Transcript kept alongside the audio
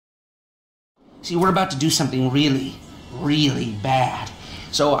See, we're about to do something really, really bad.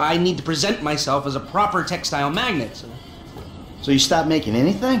 So I need to present myself as a proper textile magnet. So you stopped making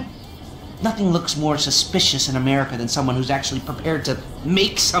anything? Nothing looks more suspicious in America than someone who's actually prepared to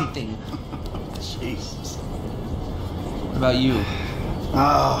make something. Jesus. What about you?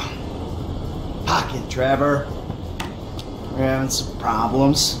 Oh, pocket, Trevor. We're having some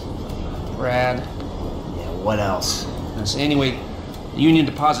problems. Brad. Yeah, what else? Yes, anyway, the Union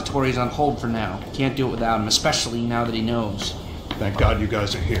Depository is on hold for now. Can't do it without him, especially now that he knows. Thank God you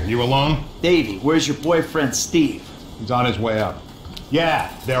guys are here. You alone? Davey, where's your boyfriend, Steve? He's on his way up.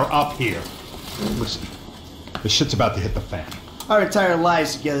 Yeah, they're up here. Listen, this shit's about to hit the fan. Our entire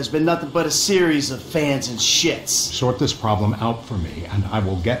lives together has been nothing but a series of fans and shits. Sort this problem out for me, and I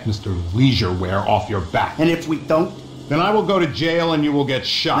will get Mr. Leisureware off your back. And if we don't? Then I will go to jail and you will get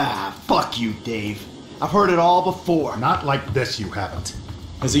shot. Ah, fuck you, Dave. I've heard it all before. Not like this, you haven't.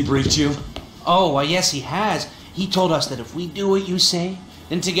 Has he briefed you? Oh, well, yes, he has. He told us that if we do what you say,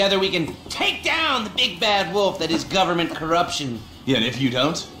 then together we can take down the big bad wolf that is government corruption. Yeah, and if you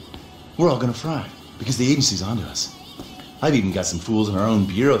don't, we're all gonna fry, because the agency's onto us. I've even got some fools in our own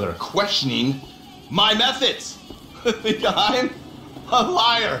bureau that are questioning my methods. Think I'm a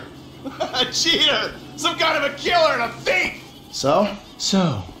liar, a cheater, some kind of a killer and a thief! So?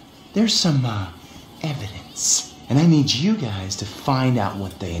 So, there's some, evidence. And I need you guys to find out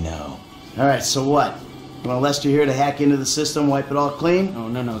what they know. Alright, so what? You want Lester here to hack into the system, wipe it all clean? Oh,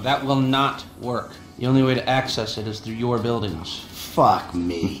 no, that will not work. The only way to access it is through your buildings. Fuck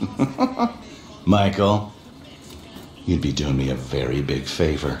me. Michael, you'd be doing me a very big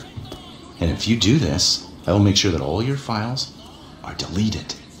favor. And if you do this, I will make sure that all your files are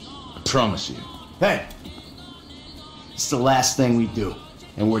deleted. I promise you. Hey! It's the last thing we do,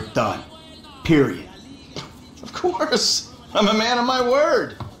 and we're done. Period. Of course! I'm a man of my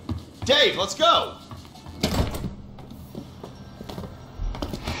word! Dave, let's go!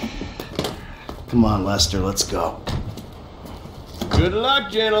 Come on, Lester, let's go. Good luck,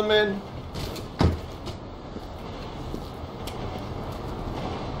 gentlemen.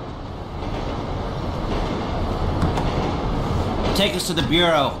 Take us to the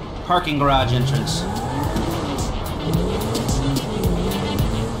Bureau. Parking garage entrance.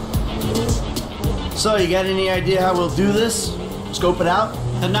 So, you got any idea how we'll do this? Scope it out?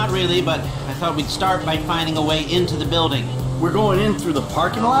 Not really, but I thought we'd start by finding a way into the building. We're going in through the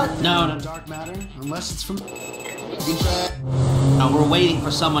parking lot? No. Dark matter, unless it's from... No, we're waiting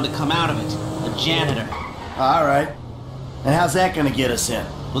for someone to come out of it. A janitor. Alright. And how's that gonna get us in?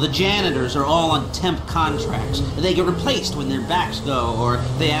 Well, the janitors are all on temp contracts. They get replaced when their backs go, or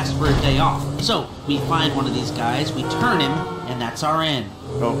they ask for a day off. So, we find one of these guys, we turn him, and that's our in.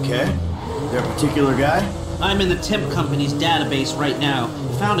 Okay. There a particular guy? I'm in the temp company's database right now.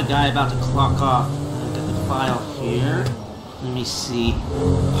 Found a guy about to clock off. I've got the file here. Let me see.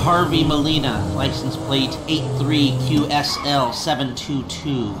 Harvey Molina, license plate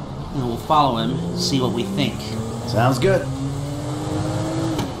 83QSL722. And we'll follow him and see what we think. Sounds good.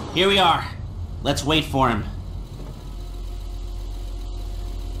 Here we are. Let's wait for him.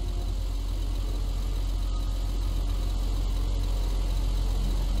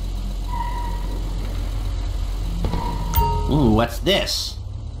 Ooh, what's this?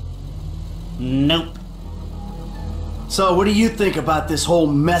 Nope. So, what do you think about this whole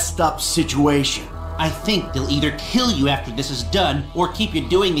messed up situation? I think they'll either kill you after this is done, or keep you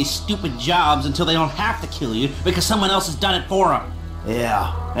doing these stupid jobs until they don't have to kill you because someone else has done it for them.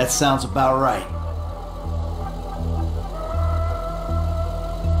 Yeah, that sounds about right.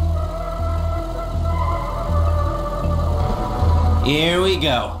 Here we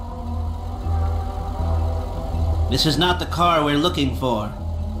go. This is not the car we're looking for.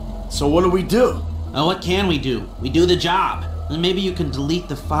 So what do we do? Oh, what can we do? We do the job. And maybe you can delete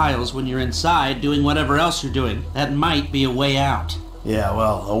the files when you're inside doing whatever else you're doing. That might be a way out. Yeah,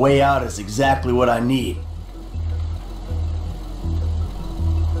 well, a way out is exactly what I need.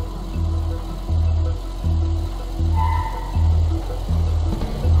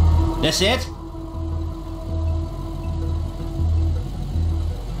 That's it?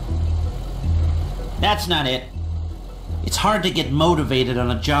 That's not it. It's hard to get motivated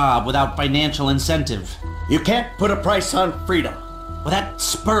on a job without financial incentive. You can't put a price on freedom. Well, that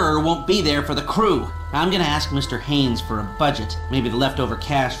spur won't be there for the crew. I'm gonna ask Mr. Haynes for a budget. Maybe the leftover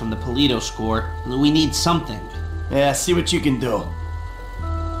cash from the Polito score. We need something. Yeah, see what you can do.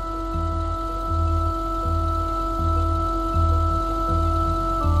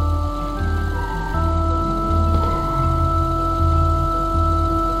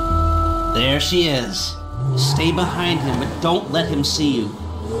 There she is. Stay behind him, but don't let him see you.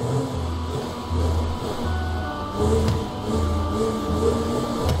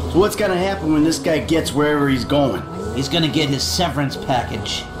 So what's gonna happen when this guy gets wherever he's going? He's gonna get his severance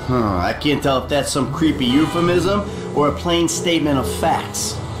package. I can't tell if that's some creepy euphemism or a plain statement of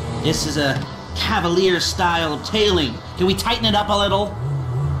facts. This is a cavalier style of tailing. Can we tighten it up a little?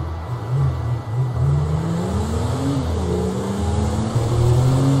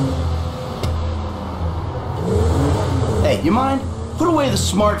 Hey, you mind? Put away the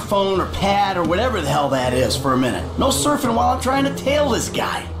smartphone or pad or whatever the hell that is for a minute. No surfing while I'm trying to tail this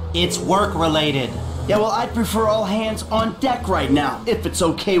guy. It's work related. Yeah, well, I'd prefer all hands on deck right now, if it's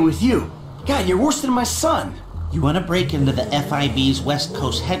okay with you. God, you're worse than my son. You want to break into the FIB's West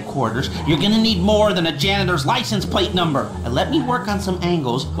Coast headquarters, you're gonna need more than a janitor's license plate number. And let me work on some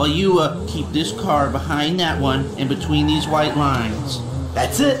angles while you keep this car behind that one in between these white lines.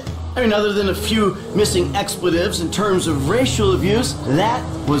 That's it. I mean, other than a few missing expletives in terms of racial abuse, that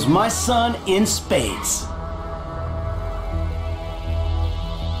was my son in spades.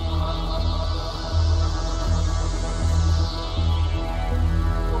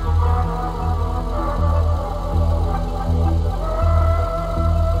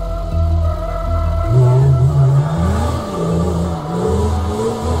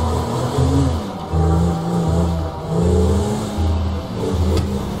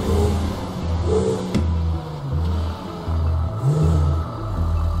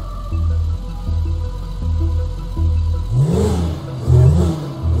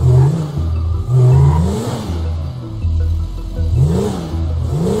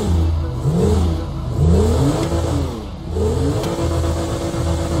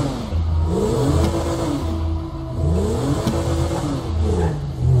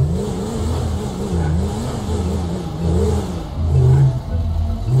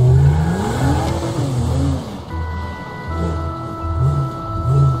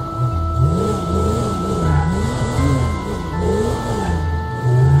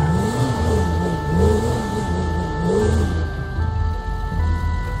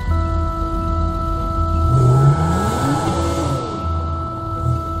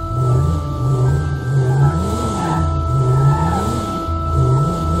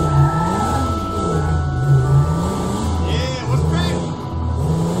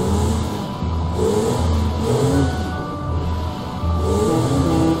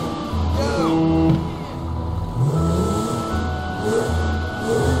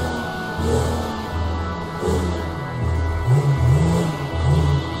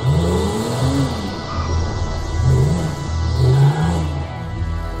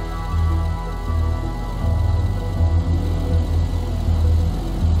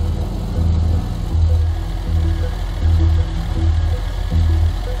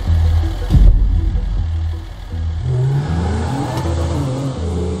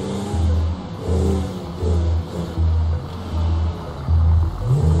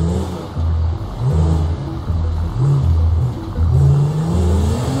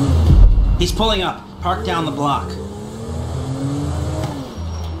 He's pulling up. Park down the block.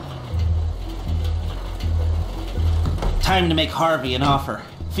 Time to make Harvey an offer.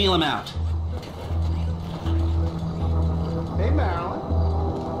 Feel him out. Hey, Marilyn.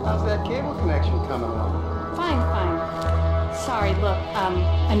 How's that cable connection coming along? Fine, fine. Sorry, look,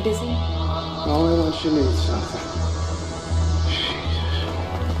 I'm busy. Only when she needs something.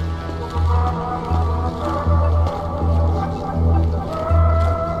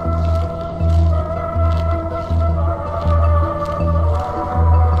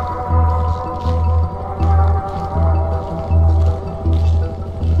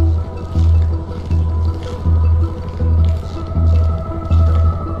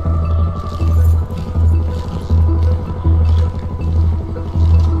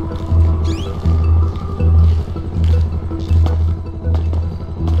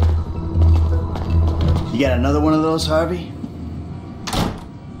 You got another one of those, Harvey?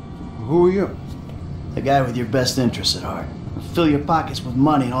 Who are you? The guy with your best interests at heart. Fill your pockets with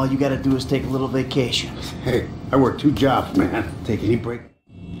money and all you gotta do is take a little vacation. Hey, I work 2 jobs, man. Take any break.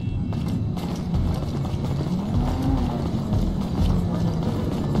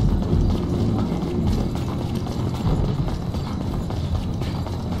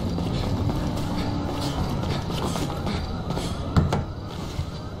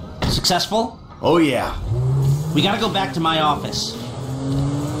 Successful? Oh yeah. We gotta go back to my office.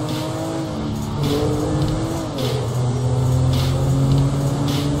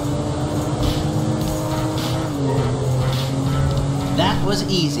 That was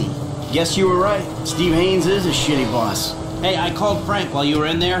easy. Guess you were right. Steve Haynes is a shitty boss. Hey, I called Frank while you were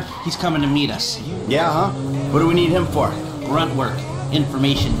in there. He's coming to meet us. Yeah, huh? What do we need him for? Grunt work.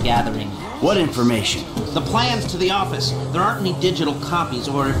 information gathering. What information? The plans to the office. There aren't any digital copies,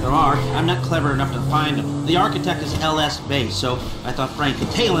 or if there are, I'm not clever enough to find them. The architect is LS based, so I thought Frank could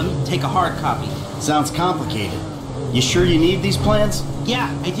tail him and take a hard copy. Sounds complicated. You sure you need these plans?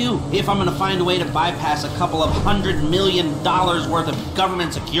 Yeah, I do. If I'm gonna find a way to bypass a couple of $100 million worth of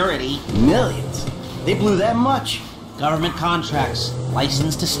government security. Millions? They blew that much? Government contracts,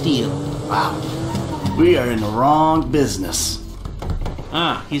 license to steal. Wow. We are in the wrong business.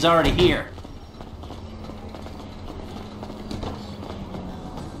 Ah, he's already here.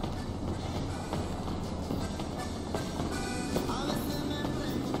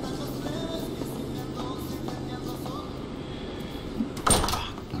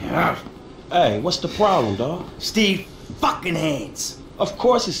 Hey, what's the problem, dog? Steve fucking Haynes. Of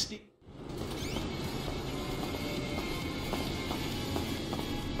course it's Steve.